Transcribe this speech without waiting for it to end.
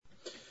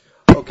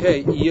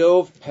Okay,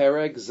 Iyov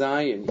Perek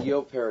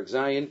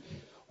Zayin,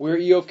 where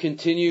Iyov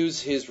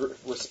continues his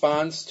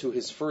response to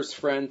his first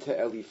friend, to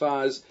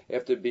Eliphaz,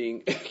 after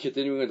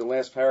continuing in the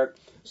last parak,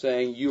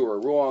 saying, you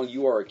are wrong,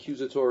 you are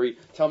accusatory,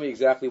 tell me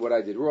exactly what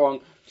I did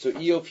wrong. So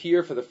Iyov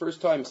here, for the first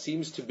time,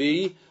 seems to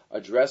be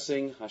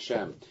addressing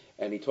Hashem.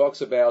 And he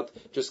talks about,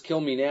 just kill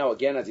me now,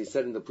 again, as he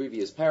said in the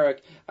previous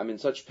parak, I'm in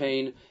such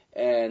pain,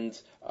 and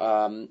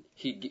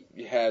he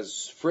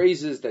has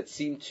phrases that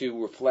seem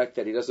to reflect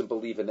that he doesn't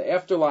believe in the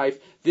afterlife.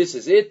 This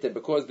is it, and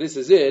because this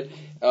is it,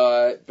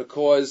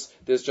 because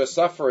there's just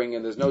suffering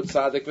and there's no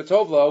tzaddik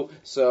v'tovlo,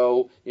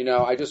 so,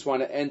 I just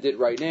want to end it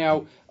right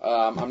now.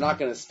 I'm not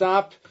going to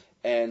stop.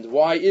 And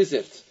why is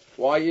it?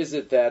 Why is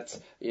it that,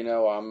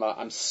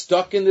 I'm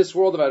stuck in this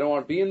world if I don't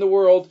want to be in the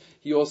world?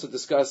 He also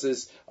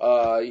discusses,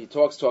 he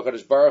talks to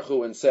HaKadosh Baruch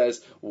Hu and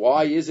says,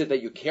 why is it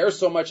that you care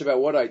so much about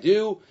what I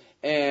do?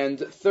 And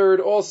third,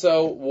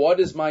 also, what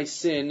is my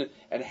sin,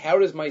 and how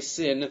does my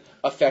sin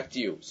affect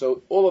you?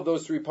 So all of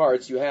those three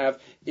parts you have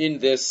in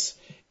this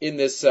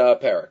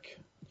parak.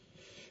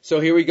 So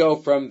here we go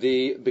from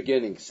the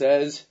beginning.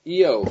 Says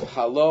Iyov,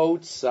 Halo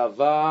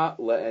Tzava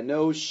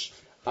le'enosh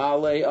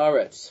ale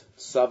aretz.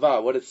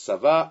 Tzava, what is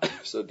Tzava?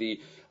 So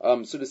the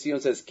Suda Sion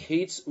says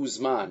Kates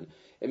Uzman.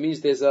 It means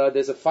there's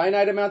a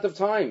finite amount of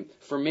time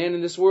for man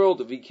in this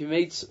world.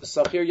 V'kimetz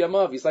sachir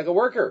yamav. He's like a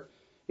worker.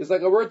 He's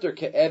like a worker,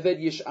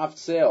 ke'eved yish'af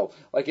tzel,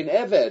 like an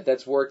eved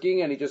that's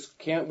working and he just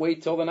can't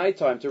wait till the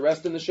nighttime to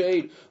rest in the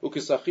shade.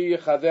 Ukesachir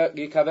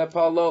yikaveh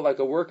palo, like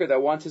a worker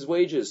that wants his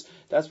wages.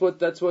 That's what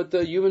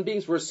the human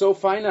beings. We're so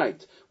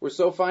finite.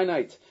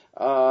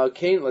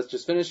 Cain, let's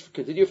just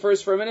continue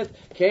first for a minute.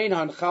 Cain,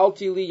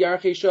 hanchalti li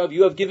yarchei shav.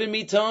 You have given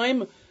me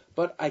time,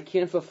 but I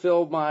can't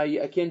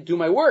do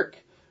my work.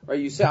 Right,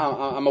 you say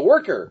I'm a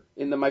worker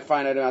in my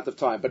finite amount of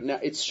time, but now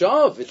it's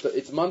shav,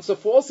 it's months of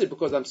falsehood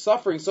because I'm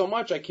suffering so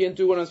much I can't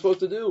do what I'm supposed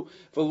to do.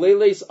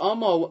 V'leiles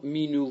amal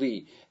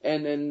minuli,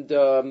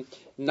 and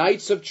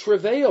nights of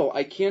travail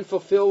I can't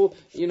fulfill,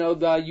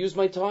 use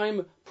my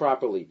time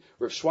properly.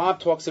 Rav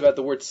Schwab talks about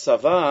the word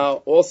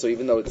sava also,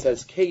 even though it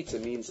says kates,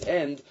 it means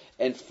end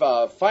and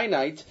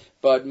finite,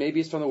 but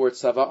maybe it's from the word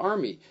sava,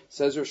 army.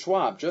 Says Rav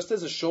Schwab, just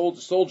as a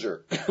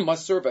soldier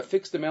must serve a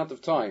fixed amount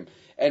of time,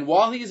 and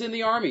while he is in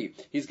the army,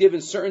 he's given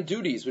certain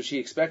duties which he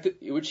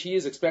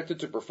is expected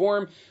to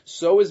perform.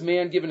 So is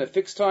man given a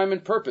fixed time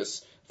and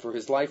purpose for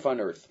his life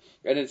on earth.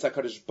 And it's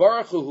HaKadosh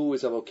Baruch Hu who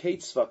is Elokei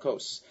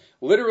Tzvakos,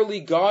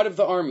 literally God of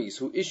the armies,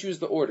 who issues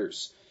the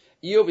orders.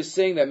 Iyov is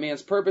saying that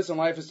man's purpose in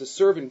life is to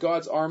serve in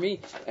God's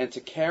army and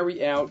to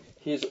carry out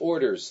his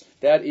orders.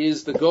 That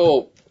is the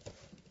goal.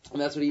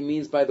 And that's what he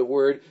means by the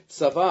word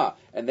tzava,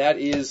 and that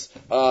is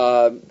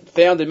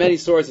found in many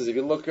sources. If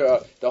you look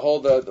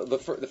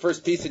the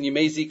first piece in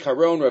Yemezi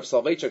Karon, Rav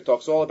Soloveitchik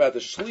talks all about the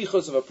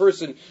shlichus of a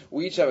person.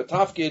 We each have a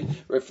tafkid.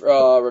 Rav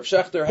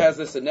Shechter has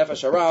this in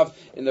Nefesh Harav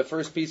in the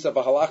first piece of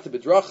Ahalachta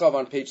B'drachav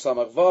on page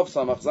Samach Vav,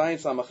 Samach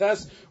Zayin, Samach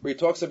Ches, where he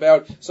talks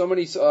about so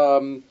many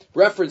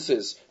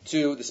references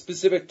to the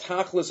specific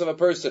tachlis of a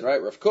person,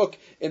 right? Rav Kook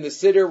in the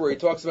Siddur, where he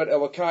talks about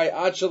Elokai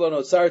Ad Shelo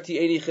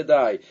Notzarti Eini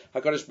Chedai.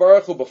 HaKadosh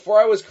Baruch Hu, before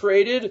I was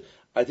created,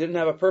 I didn't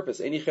have a purpose.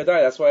 Eini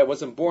Chedai, that's why I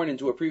wasn't born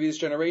into a previous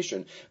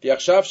generation.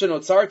 V'yachshav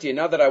shenotzarti, and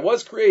now that I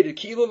was created,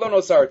 Ki'ilu lo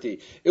notzarti.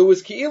 It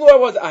was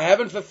Ki'ilu I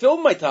haven't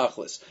fulfilled my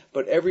tachlis.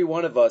 But every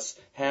one of us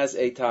has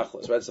a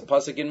tachlis, right? It's a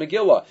pasuk in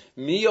Megillah.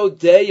 Mi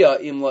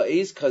odeya im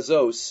la'ez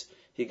kazos.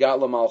 He got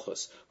la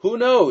malchus. Who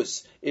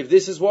knows if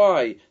this is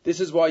why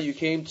you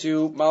came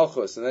to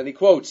malchus? And then he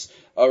quotes,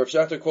 Rav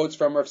Shachter quotes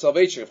from Rav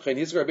Soloveitchik,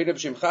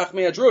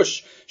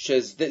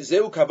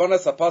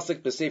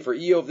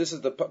 this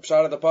is the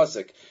pshat of the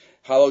pasuk.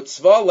 Halo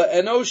tzva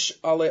le'enosh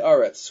ale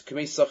aretz,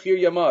 k'mei sachir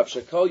yamav,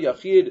 shekal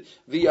yachid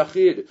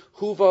v'yachid,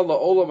 huva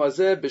la'olam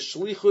hazeh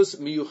b'shlichus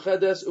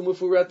miyuchedes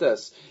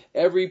u'mufuretes.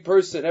 Every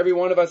person, every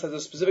one of us has a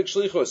specific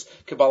shlichus.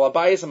 K'bal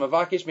habayis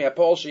ha'mavakish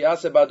me'apol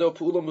sheyaseh bado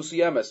pu'ula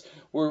musiyemes.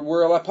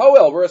 We're a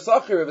lapoel, we're a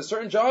sachir, we have a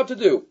certain job to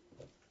do.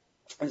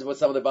 This is what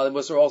some of the Bali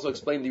Musar also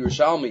explained in the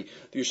Yerushalmi.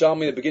 The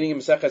Yerushalmi, the beginning of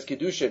Maseches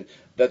Kiddushin,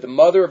 that the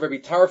mother of Rabbi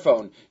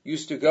Tarfon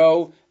used to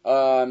go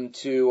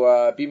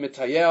to be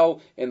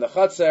mitayel in the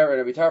Chatzar, and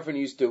Rabbi Tarfon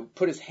used to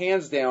put his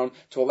hands down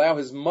to allow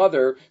his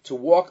mother to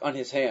walk on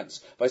his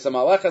hands. And one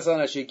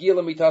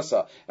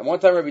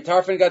time Rabbi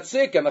Tarfon got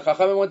sick, and the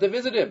Chachamim went to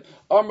visit him.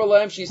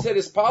 She said,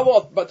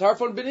 "Ispalo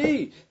Tarfon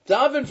b'ni,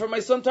 daven for my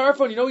son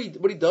Tarfon. You know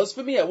what he does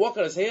for me? I walk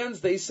on his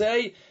hands." They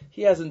say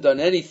he hasn't done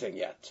anything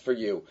yet for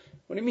you.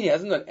 What do you mean? He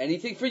hasn't done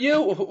anything for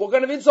you? What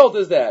kind of insult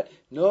is that?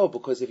 No,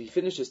 because if he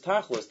finishes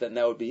tachlis, then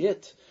that would be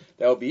it.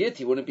 That would be it.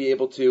 He wouldn't be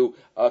able to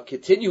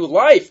continue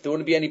life. There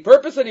wouldn't be any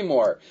purpose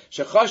anymore.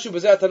 Shechashu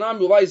b'zatanam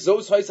ulai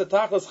zos ha'isa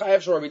tachlis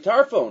chayav shel Rabbi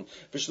Tarfon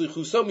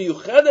v'shlichuso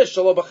miyuchedes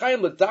shelo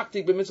b'chayim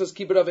ledaktik b'mitzvos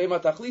kibbut avei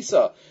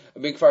matachlisa.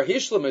 B'kfar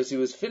hishlam, as he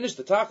was finished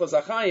the tachlis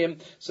achayim,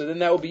 so then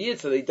that would be it.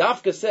 So the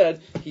Dafka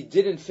said he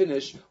didn't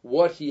finish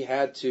what he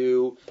had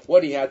to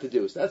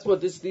do. So that's what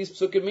these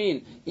psukim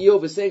mean.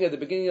 Iyov is saying at the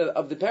beginning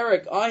of the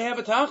parak, I have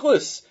a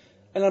tachlis,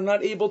 and I'm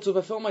not able to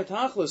fulfill my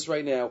tachlis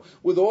right now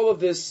with all of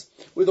this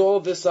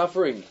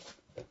suffering.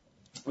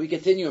 We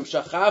continue.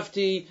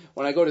 Shachavti,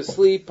 when I go to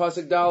sleep,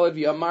 pasuk daled,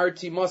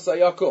 v'amarti masa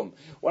yakum.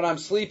 When I'm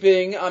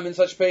sleeping, I'm in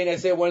such pain, I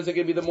say, when is it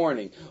going to be the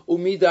morning?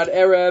 Umidad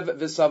erev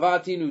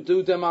v'savati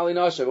nududem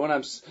alinashav.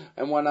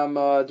 When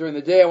I'm during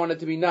the day, I want it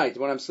to be night.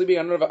 When I'm sleeping,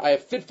 I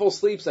have fitful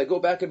sleeps, I go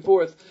back and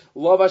forth.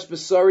 Lavash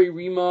besari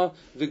rima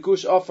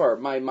v'gush afar.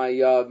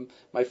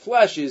 My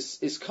flesh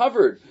is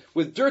covered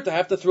with dirt. I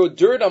have to throw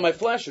dirt on my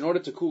flesh in order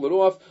to cool it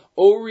off.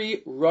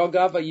 Ori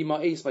ragava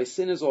yima'es. My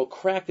sin is all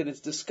cracked and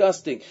it's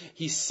disgusting.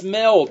 He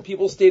smelled.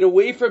 People stayed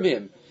away from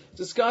him.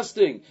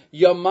 Disgusting.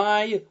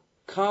 Yamai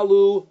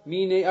kalu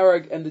mine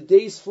arag. And the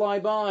days fly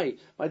by.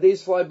 My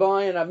days fly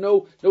by and I have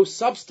no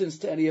substance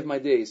to any of my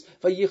days.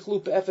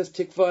 Vayichlu efes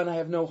tikva, and I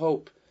have no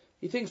hope.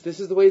 He thinks this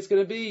is the way it's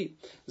going to be.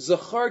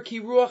 Zachar ki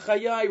ruach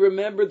hayai.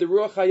 Remember the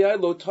ruach hayai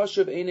lo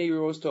tashav einei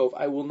ros tov.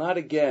 I will not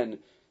again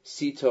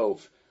see tov.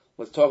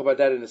 Let's talk about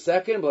that in a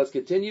second, but let's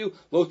continue.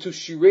 Lo tu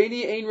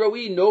shireni ein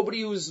roi.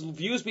 Nobody who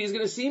views me is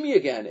going to see me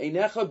again.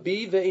 Einecha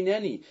bi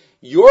ve'eineni.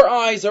 Your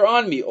eyes are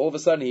on me. All of a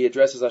sudden, he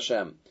addresses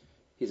Hashem.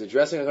 He's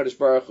addressing HaKadosh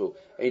Baruch Hu.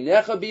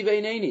 Einecha bi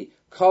ve'eineni.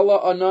 Kala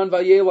anan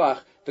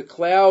vayelach. A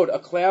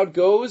cloud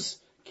goes.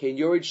 Kein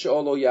yorid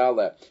she'olo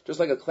yale. Just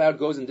like a cloud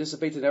goes and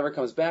dissipates and never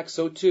comes back,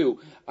 so too,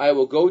 I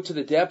will go to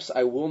the depths,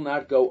 I will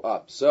not go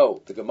up.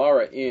 So, the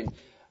Gemara in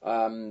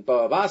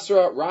Bava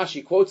Basra,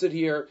 Rashi quotes it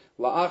here,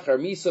 La'achar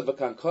misa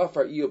v'kan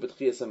kofar Iyov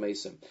b'tchias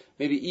hamesim.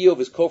 Maybe Iyov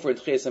is kofar in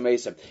tchias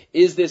hamesim.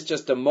 Is this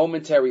just a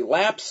momentary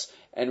lapse,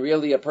 and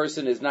really a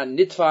person is not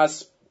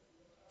nitfas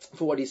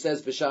for what he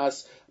says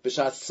b'shas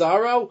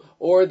sorrow,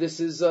 or this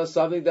is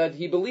something that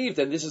he believed,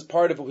 and this is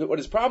part of what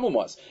his problem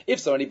was. If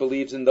somebody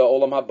believes in the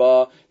Olam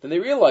Haba, then they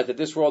realize that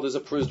this world is a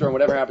pruzder, and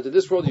whatever happens in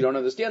this world, you don't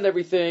understand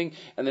everything,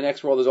 and the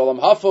next world is Olam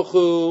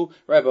Hafachu,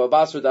 right,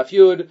 Basra Daf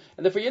Yud,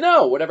 and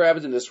therefore whatever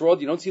happens in this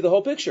world, you don't see the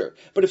whole picture.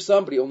 But if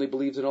somebody only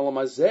believes in Olam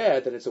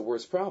Hazeh, then it's a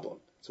worse problem.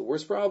 It's a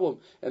worse problem,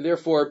 and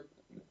therefore,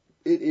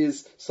 it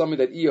is something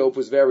that Iyov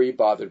was very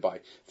bothered by.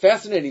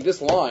 Fascinating,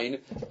 this line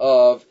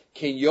of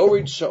Ken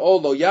Yorid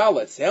Sha'ol Lo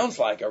Yala. It sounds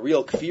like a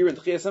real kfir in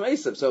Tchias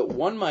HaMesim. So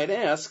one might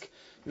ask,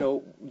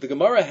 the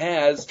Gemara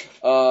has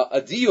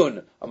a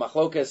diyun, a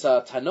machlokas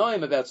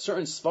tanoim about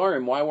certain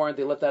svarim. Why weren't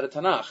they let out of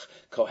Tanakh?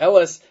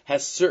 Koheles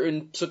has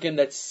certain psukim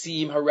that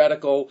seem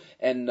heretical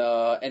and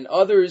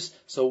others.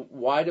 So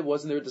why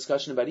wasn't there a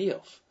discussion about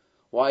Iyov?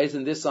 Why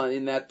isn't this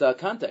in that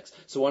context?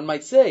 So one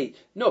might say,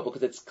 no,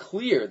 because it's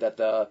clear that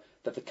the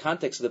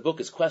context of the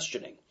book is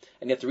questioning,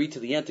 and you have to read to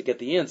the end to get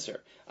the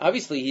answer.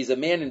 Obviously, he's a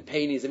man in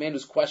pain, he's a man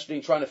who's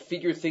questioning, trying to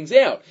figure things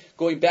out,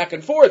 going back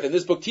and forth, and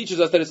this book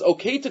teaches us that it's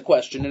okay to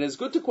question, and it's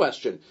good to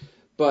question,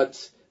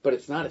 but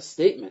it's not a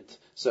statement.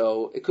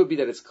 So it could be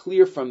that it's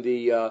clear from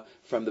the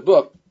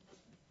book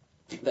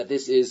that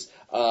this is,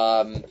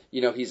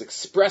 he's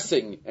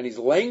expressing and he's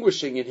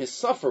languishing in his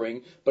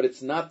suffering, but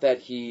it's not that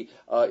he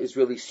is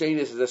really saying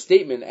this as a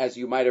statement, as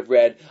you might have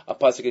read a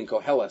pasuk in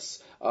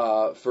Koheles,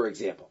 for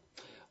example.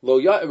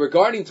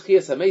 Regarding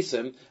Tchias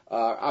HaMesim,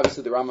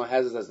 obviously the Rambam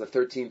has it as the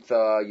 13th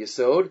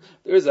Yesod.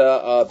 There's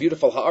a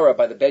beautiful ha'ara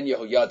by the Ben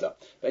Yehoyada.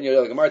 Ben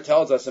Yehoyada, the Gemara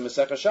tells us in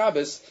Masechah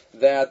Shabbos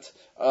that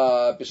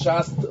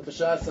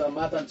B'shas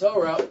Matan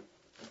Torah,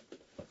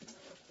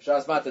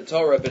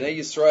 Bnei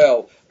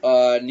Yisrael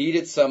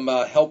needed some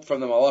help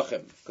from the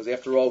Malachim, because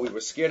after all, we were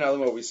scared. Not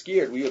only were we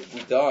scared, we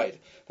died.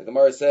 The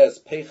Gemara says,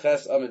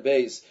 Peiches Amid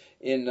Beis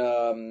in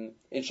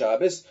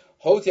Shabbos,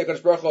 Hoti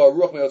HaKadosh Baruch Hu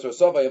Aruach Me'otzor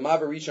Sova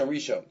Yamav Rishon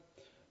Rishon.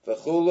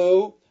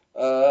 V'chulu,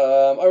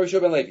 Arisho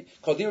ben Levi.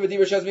 Kol dibur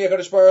v'dibur shes mi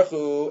HaKadosh Baruch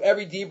Hu.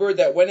 Every dibur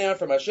that went out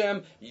from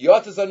Hashem,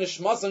 Yatzas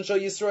HaNishmasan Shal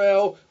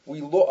Yisrael,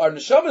 our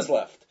neshamas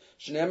left.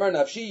 Shneimar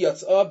nafshi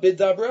yatzah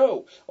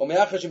bidabro. O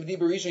me'achar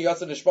shemidibur rishon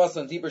yatzah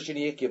nishmasan dibur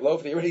sheni yikiblo.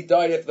 If they already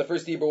died after the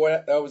first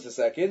dibur, that was the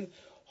second.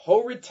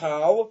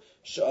 Horital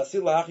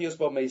sha'asilach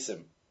yosbo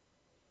mesim.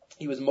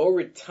 He was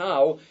morid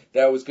tal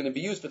that was going to be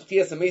used for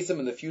Tchias HaMesim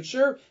in the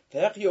future.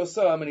 V'hech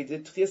yosam, and he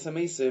did Tchias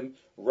HaMesim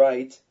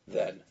right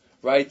then.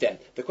 Right then.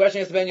 The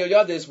question to Ben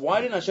Yehoyada is,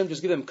 why didn't Hashem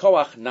just give them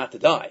koach not to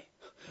die?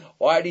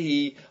 Why did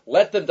he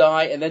let them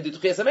die and then do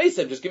Tchias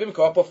HaMesim? Just give him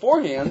koach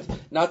beforehand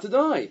not to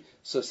die.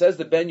 So says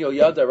the Ben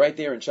Yehoyada right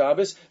there in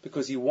Shabbos,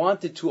 because he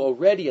wanted to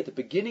already, at the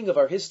beginning of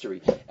our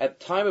history, at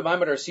the time of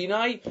Ma'amad Har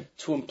Sinai,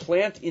 to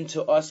implant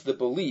into us the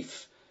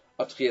belief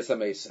of Tchias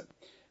HaMesim.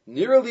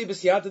 Nirali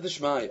b'siyata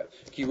d'shmaya.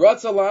 Ki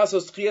ratza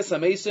la'asos Tchias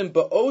HaMesim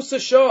ba'os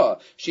hashah,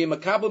 she'im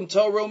makablim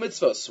Torah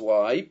mitzvos.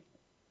 Why?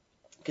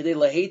 Kedei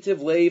lahetiv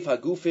leiv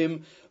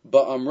hagufim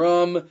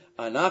ba'amram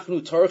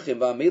anachnu torchim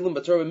va'amelim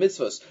b'torah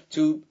mitzvos,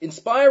 to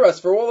inspire us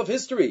for all of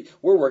history.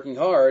 We're working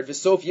hard.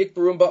 V'sof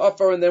yikbarum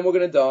ba'afar, and then we're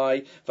going to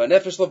die.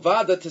 V'nefesh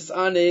levada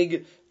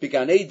tis'anig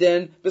b'gan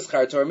eden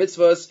b'schar torah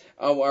mitzvos.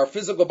 Our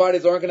physical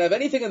bodies aren't going to have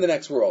anything in the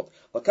next world.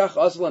 Lakach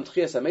aslan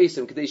tchias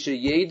hamesim kedei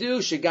sheyedu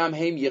shegam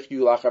heim yichyu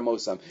lachar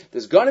mosam.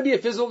 There's going to be a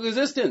physical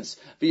existence.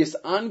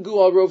 V'yis'angu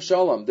al rov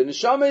shalom. The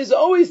neshama is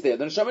always there.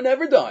 The neshama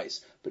never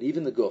dies. But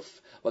even the guf.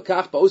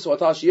 Lakach ba'osu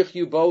atash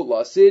yichyu bo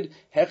la'asid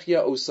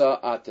hechya osa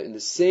ata. In the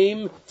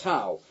same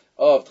tal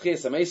of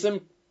Tchias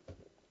HaMesim,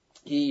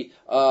 he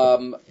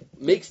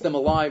makes them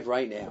alive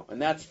right now.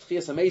 And that's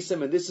Tchias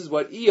HaMesim, and this is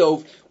what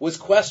Iyov was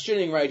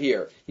questioning right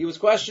here. He was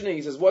questioning,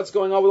 he says, what's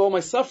going on with all my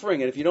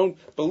suffering? And if you don't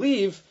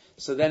believe,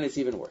 so then it's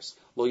even worse.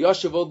 Lo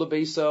yashav od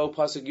lebeso,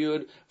 pasuk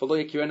yud,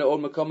 v'lo yakirena od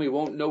makom, he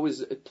won't know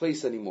his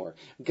place anymore.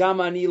 Gam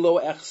ani lo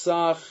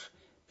echsach,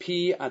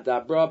 pi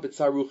adabra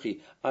b'tzaruchi.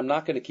 I'm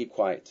not going to keep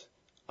quiet.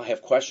 I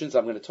have questions,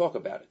 I'm going to talk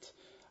about it.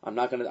 I'm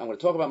going to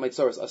talk about my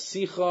tzaros.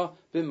 Asicha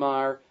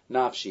b'mar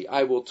nafshi.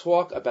 I will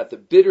talk about the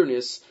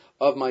bitterness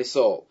of my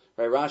soul.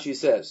 Right? Rashi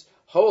says,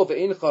 Ho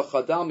ve'incha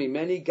chadal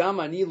mimeni gam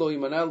ani lo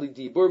yimana li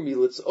dibur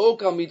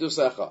militzok al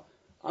midosecha.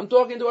 I'm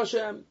talking to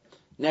Hashem.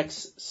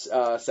 Next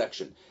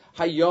section.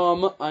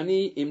 Hayom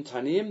ani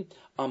imtanim.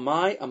 Am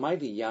I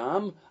the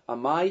yam?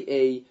 Am I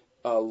a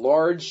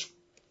large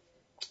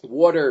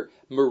water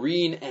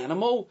marine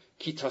animal?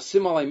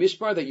 Kitasim alai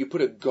mishmar, that you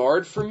put a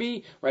guard for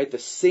me, right? The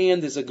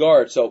sand is a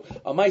guard. So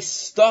am I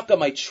stuck?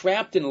 Am I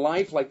trapped in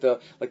life like the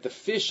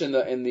fish and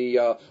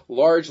the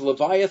large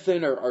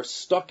leviathan are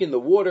stuck in the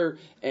water,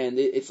 and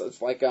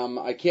it's like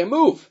I can't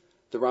move.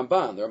 The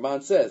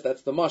Ramban says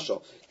that's the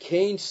mashal.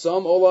 Kain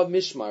sam olav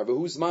mishmar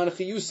v'hu zman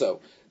chiyuso.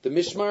 The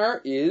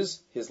mishmar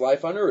is his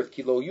life on earth.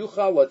 Kilo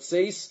yuchal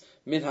latseis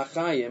min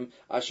hachayim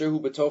asher hu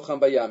betocham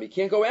bayam. He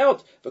can't go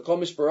out. V'kol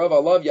mishbarav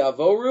alav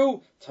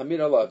yavoru tamid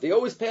alav. They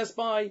always pass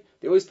by.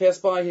 They always pass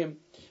by him.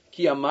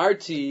 Ki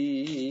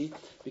amarti,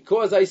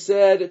 because I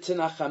said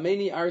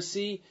tenachameni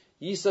arsi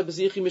yisa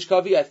b'zichi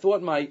mishkavi. I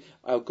thought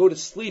I'll go to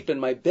sleep in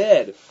my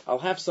bed. I'll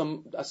have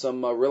some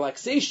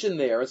relaxation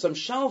there and some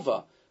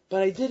shalva.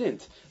 But I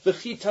didn't.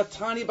 V'chi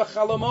tatani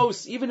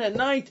b'chalamos. Even at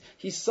night,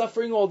 he's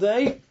suffering all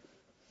day.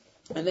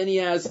 And then he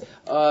has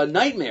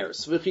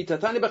nightmares, and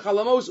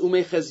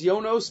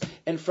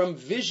from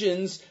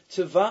visions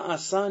to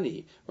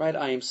va'asani, right?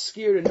 I am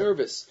scared and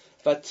nervous.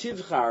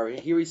 Vativchar,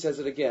 here he says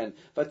it again.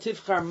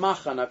 Vativchar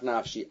machanak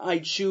nafshi. I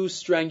choose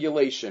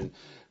strangulation.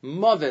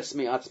 Maves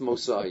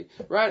mi'atzmosai.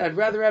 Right? I'd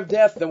rather have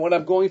death than what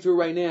I'm going through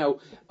right now.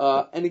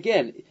 And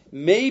again,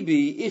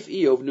 maybe if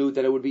Iyov knew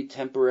that it would be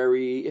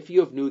temporary, if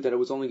Iyov knew that it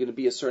was only going to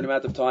be a certain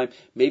amount of time,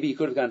 maybe he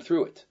could have gone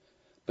through it.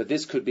 But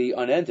this could be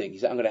unending. He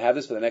said, I'm going to have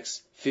this for the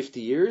next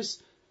 50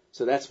 years.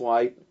 So that's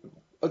why,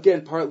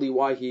 again, partly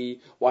why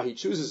he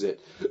chooses it.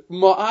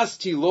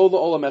 Ma'asti lola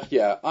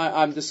olamechya.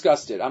 I'm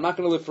disgusted. I'm not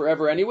going to live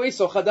forever anyway.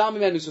 So chadam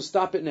imenu. So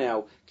stop it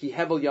now. Ki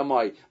hevel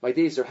yamai. My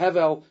days are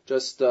hevel.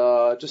 Just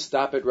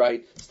stop it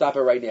right. Stop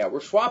it right now.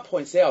 Rav Schwab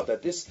points out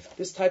that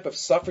this type of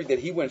suffering that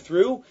he went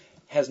through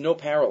has no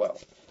parallel.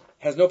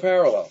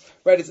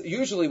 Right? It's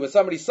usually when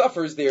somebody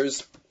suffers,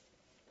 there's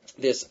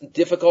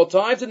difficult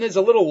times, and there's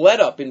a little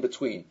let-up in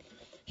between.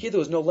 Here there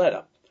was no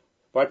let-up,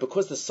 right?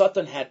 Because the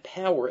Satan had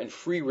power and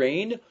free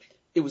reign,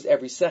 it was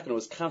every second, it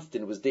was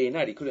constant, it was day and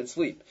night, he couldn't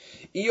sleep.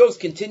 Iyov's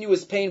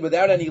continuous pain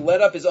without any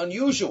let-up is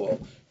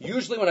unusual.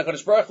 Usually when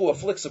HaKadosh Baruch Hu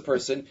afflicts a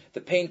person,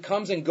 the pain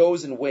comes and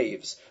goes in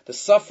waves. The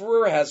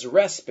sufferer has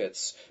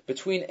respites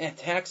between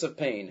attacks of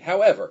pain.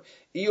 However,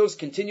 Iyov's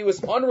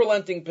continuous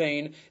unrelenting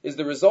pain is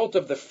the result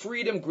of the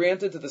freedom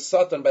granted to the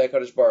Satan by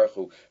HaKadosh Baruch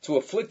Hu to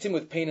afflict him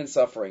with pain and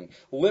suffering,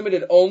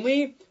 limited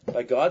only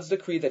by God's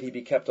decree that he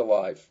be kept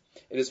alive.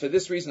 It is for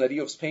this reason that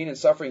Iyov's pain and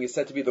suffering is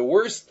said to be the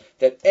worst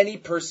that any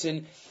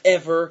person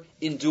ever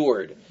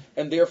endured.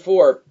 And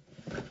therefore,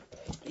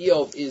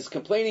 Iyov is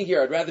complaining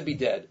here, I'd rather be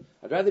dead.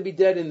 I'd rather be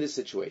dead in this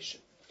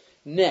situation.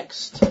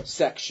 Next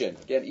section.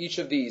 Again, each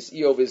of these,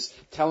 Iyov is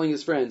telling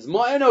his friends,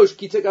 Ma'enosh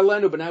ki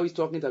tegalenu, but now he's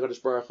talking to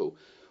HaKadosh Baruch Hu.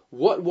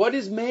 What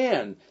is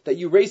man that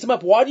you raise him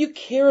up? Why do you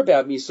care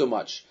about me so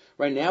much?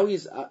 Right now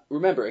he's,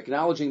 remember,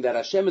 acknowledging that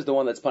Hashem is the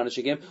one that's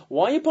punishing him.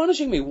 Why are you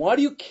punishing me? Why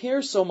do you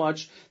care so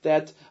much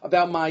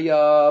about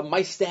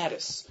my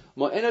status?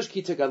 That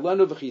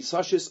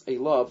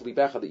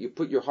you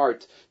put your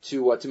heart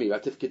to me.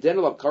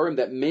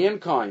 That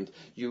mankind,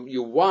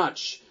 you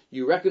watch,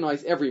 you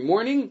recognize every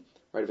morning.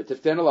 Right? It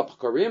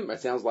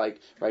sounds like,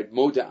 right,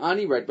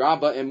 Moda'ani, right,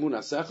 Rabba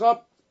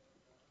emunasecha.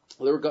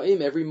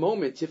 Every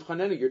moment,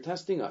 Tifchanenu, you're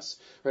testing us.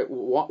 Right?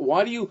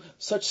 Why do you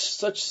such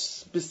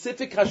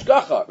specific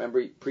hashgacha?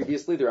 Remember,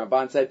 previously the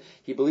Ramban said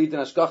he believed in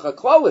hashgacha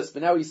klalis,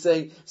 but now he's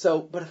saying,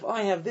 but if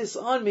I have this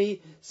on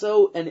me,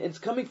 and it's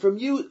coming from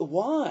you,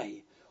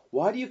 why?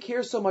 Why do you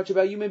care so much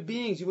about human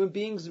beings? Human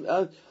beings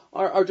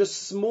are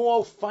just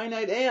small,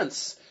 finite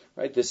ants.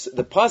 Right?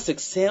 The pasuk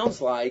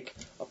sounds like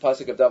a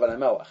pasuk of David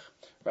HaMelech.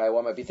 Right?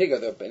 What might be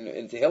thinking of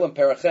in Tehillim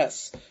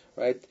Paraches.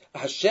 Right?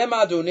 Hashem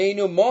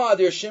Adoneinu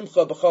Ma'adir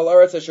Shimcha B'chal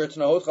Aretz Asher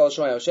T'nahot Chal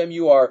Shemai. Hashem,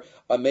 you are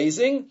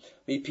amazing.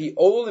 Mipi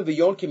Olim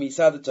V'yon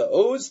Kimisad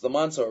Ta'oz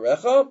L'man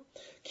Sorecha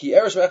Ki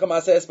Eresh Recha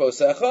Masa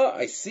Esposecha.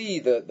 I see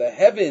the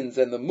heavens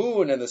and the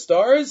moon and the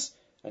stars.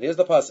 And here's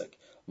the pasuk: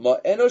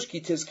 Ma'enosh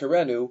Ki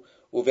Tizkerenu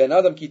Uven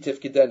Adam Ki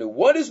Tifkidenu.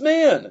 What is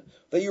man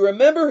that you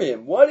remember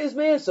him? What is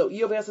man? So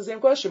Iyov asks the same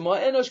question.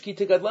 Ma'enosh Ki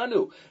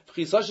Tigadlanu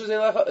V'chisash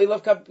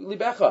Elav Kab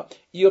Libecha.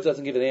 Iyov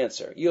doesn't give an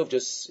answer. Iyov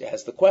just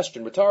has the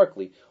question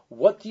rhetorically.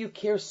 What do you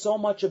care so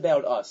much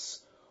about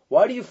us?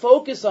 Why do you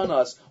focus on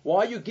us?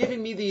 Why are you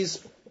giving me these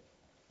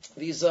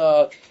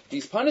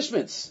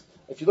punishments?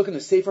 if you look in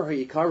the Sefer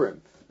HaYikarim,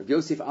 Rav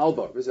Yosef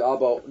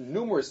Alba,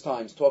 numerous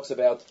times talks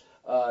about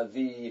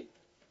the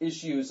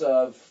issues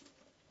of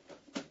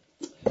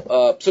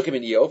Psukim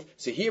in Iyov.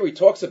 So here he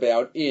talks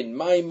about in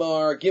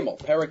Maimar Gimel,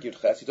 Parak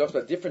Yudches, he talks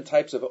about different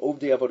types of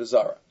Ovdei Avodah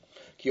Zarah.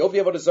 Ki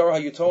Ovdei Avodah Zarah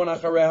hayutoin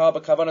achareha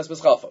b'kavanas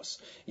b'schalfos.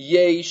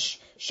 Yesh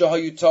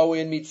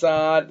shahayutoin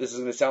mitzad. This is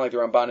going to sound like the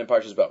Ramban in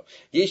Parshas Bo.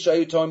 Yesh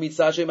shahayutoin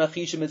mitzad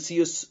she'machish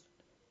metzius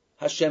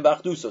Hashem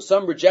b'achduso.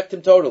 Some reject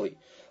him totally.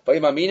 He's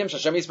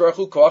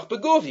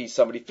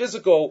somebody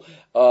physical,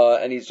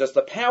 and he's just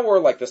a power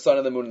like the sun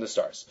and the moon and the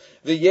stars.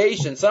 The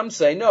Yesh, and some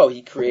say, no,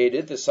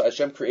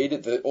 Hashem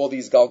created all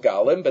these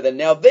Galgalim, but then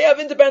now they have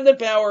independent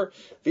power.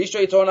 The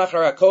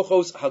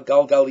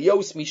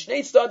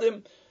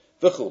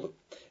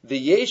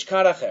Yesh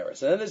kat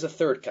acheres, and then there's a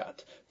third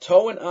kat.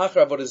 Toen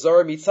achar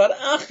avodah mitzad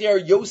acher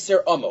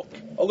yoser amok.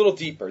 A little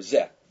deeper,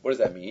 zeh. What does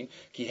that mean?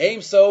 Ki heim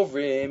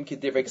sovrim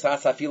k'divrei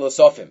ksas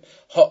hafilosofim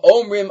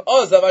ha'omrim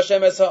ozav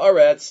Hashem es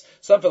ha'aretz.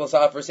 Some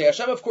philosophers say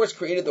Hashem, of course,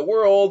 created the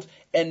world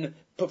and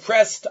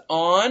pressed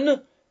on,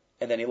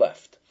 and then he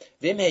left.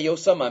 Vim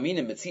heyosam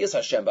aminim mitzias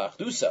Hashem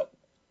b'achduso.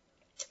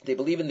 They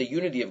believe in the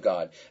unity of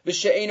God.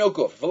 V'she'eno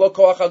guf v'lo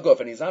koach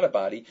haguf, and he's not a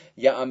body.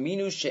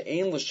 Ya'aminu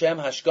she'en l'shem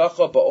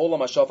hashgacha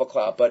ba'olam hashaf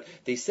klal. But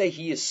they say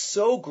he is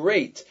so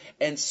great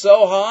and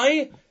so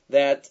high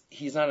that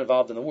he's not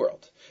involved in the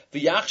world.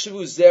 And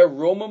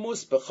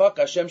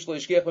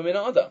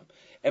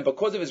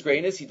because of his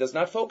greatness, he does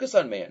not focus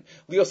on man.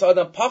 We're so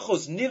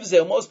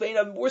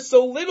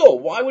little.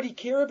 Why would he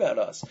care about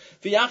us?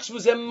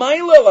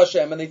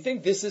 And they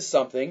think this is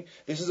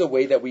a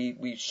way that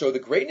we show the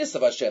greatness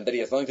of Hashem, that he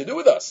has nothing to do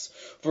with us.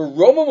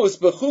 Because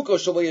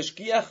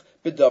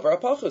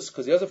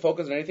he doesn't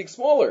focus on anything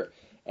smaller.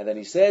 And then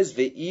he says,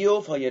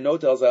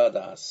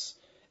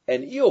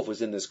 and Iyov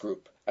was in this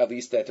group, at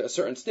least at a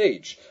certain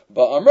stage.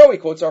 Ba'amro, he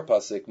quotes our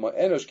pasuk,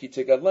 Ma'enosh ki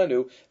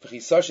tigadlenu,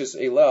 v'chisashis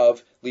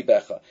elav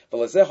libecha.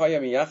 V'lazeh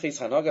hayam yachis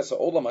hanagas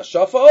ha'olam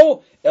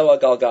hashafo ela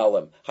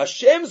galgalim.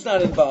 Hashem's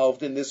not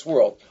involved in this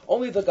world.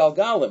 Only the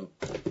galgalim,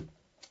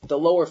 the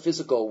lower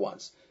physical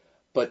ones.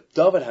 But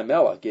David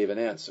HaMelech gave an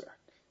answer.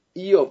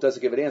 Iyov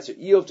doesn't give an answer.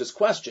 Iyov just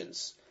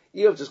questions.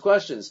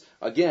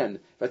 Again,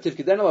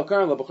 v'tifkidenu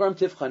l'karam l'b'charam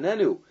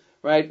tifchanenu.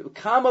 Right?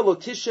 Kama lo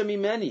tisha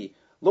mimeni.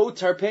 Lo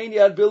tarpeni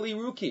ad bili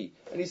ruki.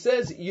 And he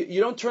says,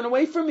 you don't turn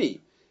away from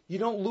me. You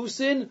don't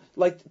loosen,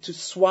 like to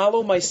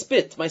swallow my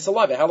spit, my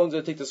saliva. How long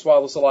does it take to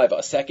swallow saliva?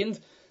 A second?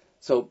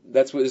 So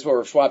this is what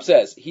Rav Schwab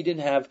says. He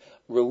didn't have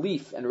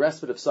relief and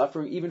respite of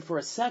suffering even for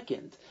a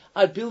second.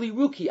 Ad bili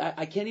ruki.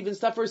 I can't even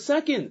stop for a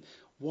second.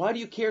 Why do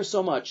you care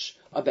so much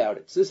about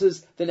it? So this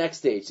is the next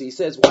stage. So he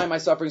says, why am I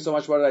suffering so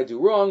much? What did I do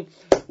wrong?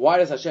 Why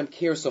does Hashem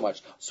care so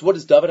much? So what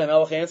does David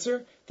HaMelech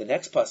answer? The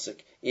next pasuk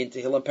in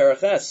Tehillim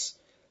Paraches.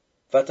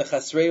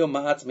 Because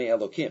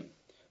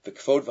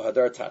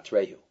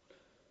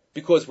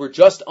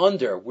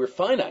we're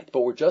finite,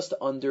 but we're just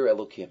under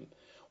Elokim.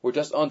 We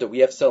have Selam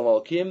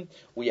Elokim,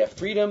 we have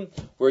freedom,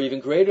 we're even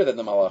greater than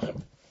the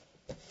Malachim,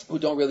 who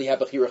don't really have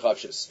Bechira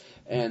Chavshis.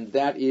 And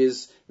that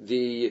is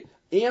the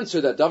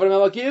answer that David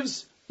HaMelech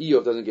gives.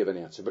 Iyov doesn't give an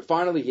answer. But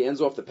finally, he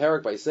ends off the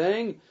parak by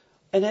saying,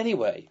 and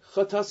anyway,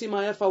 Chatasi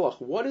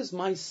ma'efalach, what does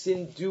my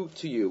sin do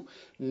to you?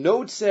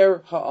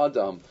 Notzer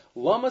ha'adam,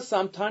 lama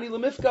samtani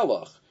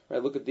lemifgalach.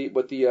 Right, look at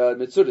what the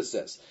Mitzudah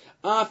says.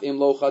 Af im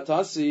lo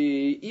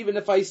chatasi, even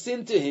if I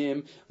sin to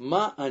him,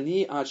 ma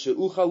ani ad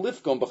she'ucha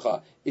lifkom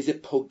b'cha. Is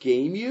it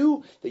pogame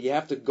you that you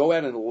have to go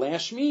out and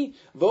lash me?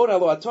 Vod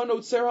halo atono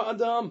tzera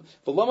adam,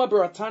 v'lama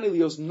beratani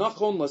lios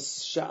nachon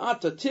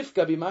l'sha'ata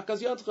tifka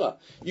b'makas yadcha.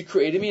 You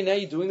created me and now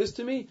you're doing this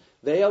to me?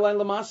 Ve'alai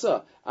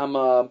lamasa.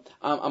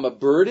 I'm a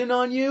burden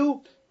on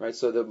you. Right,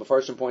 so the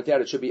Mefarshim point out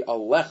it should be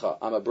alecha.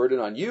 I'm a burden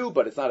on you,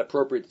 but it's not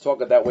appropriate to talk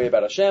that way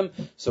about Hashem.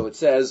 So it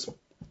says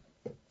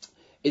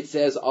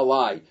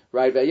alai,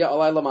 right? Ve'ya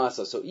alai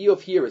lamasa. So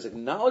Iyov here is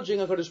acknowledging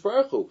HaKadosh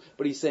Baruch Hu,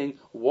 but he's saying,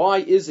 why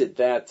is it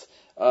that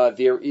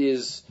there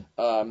is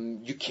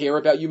you care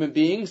about human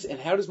beings, and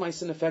how does my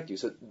sin affect you?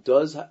 So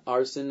does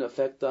our sin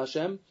affect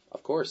Hashem?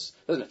 Of course,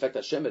 it doesn't affect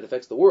Hashem; it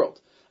affects the world.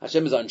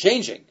 Hashem is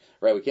unchanging,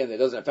 right? It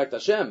doesn't affect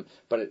Hashem,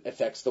 but it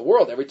affects the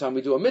world. Every time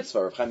we do a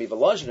mitzvah,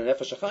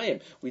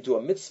 we do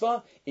a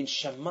mitzvah in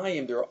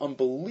Shamayim. There are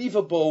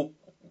unbelievable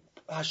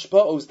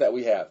hashpa'os that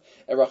we have.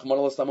 And Rahman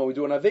al we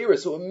do an Aveira.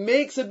 So it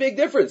makes a big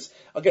difference.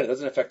 Again, it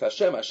doesn't affect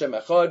Hashem. Hashem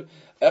echad,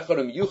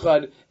 echadum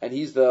yuchad, and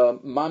he's the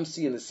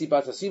mamsi and the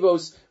sibat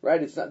hasivos,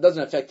 right? It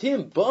doesn't affect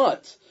him,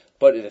 but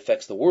it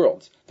affects the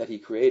world that he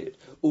created.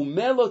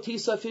 Umelo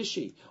tisa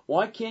fishi.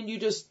 Why can't you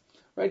just,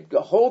 right,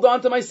 hold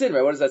on to my sin,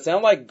 right? What does that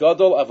sound like?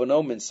 Gadol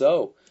avono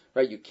minso.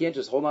 Right, you can't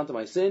just hold on to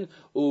my sin.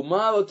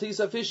 Umalo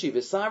tisa fishi,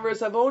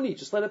 v'saveres avoni.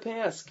 Just let it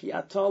pass. Ki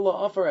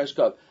atala afar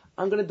eshkav.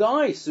 I'm going to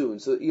die soon.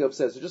 So Iyov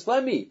says, so just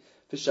let me.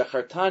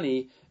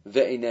 V'shachartani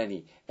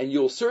ve'ineni. And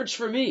you'll search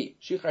for me.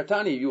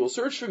 Shichartani, you will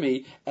search for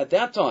me at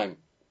that time.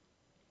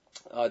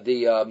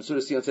 The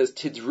Mesudah Sion says,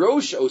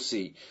 Tidrosh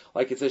osi.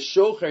 Like it says,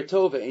 Shocher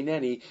tov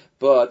ve'ineni,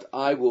 but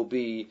I will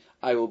be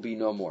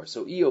no more.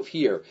 So Iyov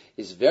here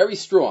is very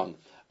strong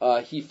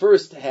he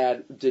first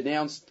had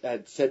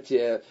said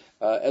to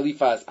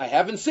Eliphaz, I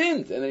haven't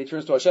sinned. And then he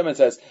turns to Hashem and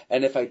says,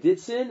 and if I did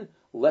sin,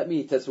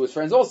 that's to his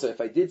friends also,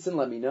 if I did sin,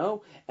 let me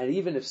know. And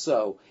even if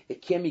so,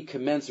 it can't be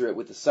commensurate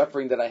with the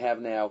suffering that I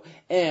have now.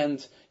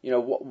 And,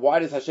 why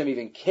does Hashem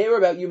even care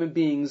about human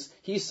beings?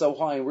 He's so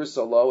high and we're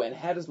so low. And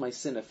how does my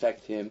sin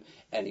affect him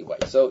anyway?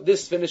 So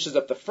this finishes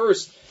up the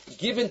first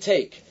give and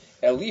take.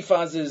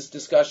 Eliphaz's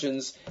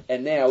discussions,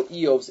 and now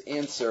Iyov's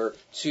answer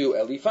to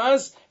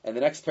Eliphaz. And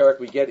the next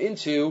parak we get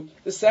into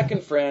the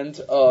second friend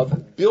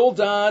of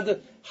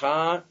Bildad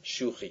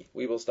HaShuchi.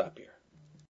 We will stop here.